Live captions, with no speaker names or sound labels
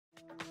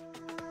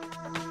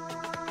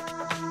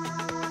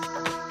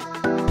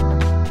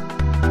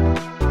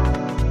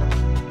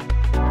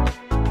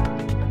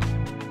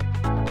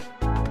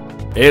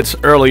It's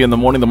early in the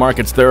morning. The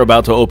markets, they're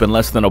about to open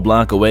less than a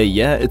block away.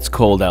 Yeah, it's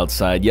cold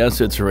outside.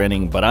 Yes, it's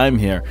raining, but I'm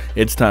here.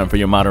 It's time for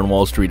your Modern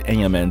Wall Street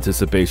AM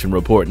Anticipation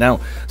Report. Now,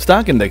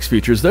 stock index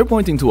futures, they're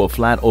pointing to a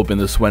flat open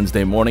this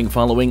Wednesday morning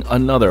following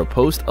another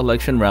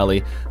post-election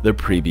rally the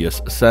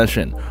previous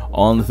session.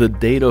 On the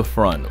data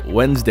front,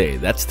 Wednesday,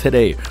 that's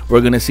today,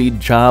 we're going to see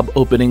job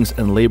openings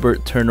and labor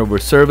turnover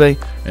survey.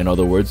 In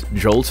other words,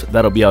 JOLTS,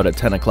 that'll be out at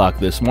 10 o'clock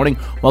this morning,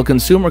 while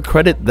consumer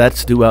credit,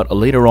 that's due out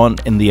later on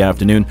in the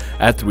afternoon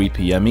at 3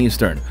 p.m.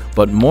 Eastern.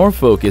 But more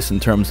focus in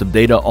terms of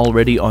data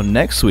already on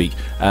next week,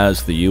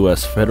 as the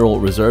U.S. Federal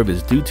Reserve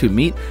is due to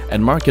meet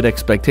and market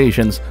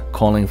expectations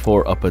calling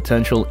for a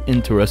potential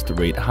interest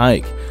rate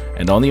hike.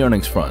 And on the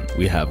earnings front,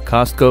 we have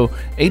Costco,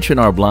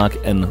 H&R Block,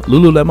 and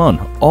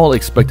Lululemon all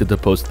expected to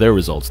post their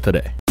results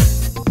today.